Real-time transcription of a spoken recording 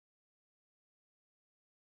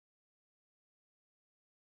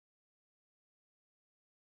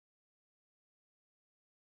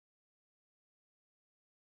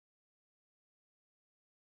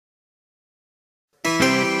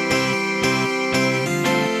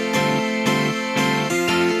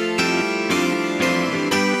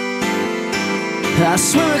I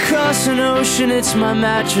swim across an ocean, it's my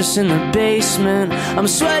mattress in the basement. I'm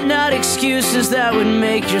sweating out excuses that would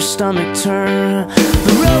make your stomach turn.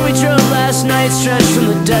 The road we drove last night stretched from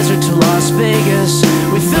the desert to Las Vegas.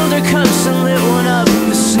 We filled our cups and lit one up,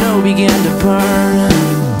 the snow began to burn.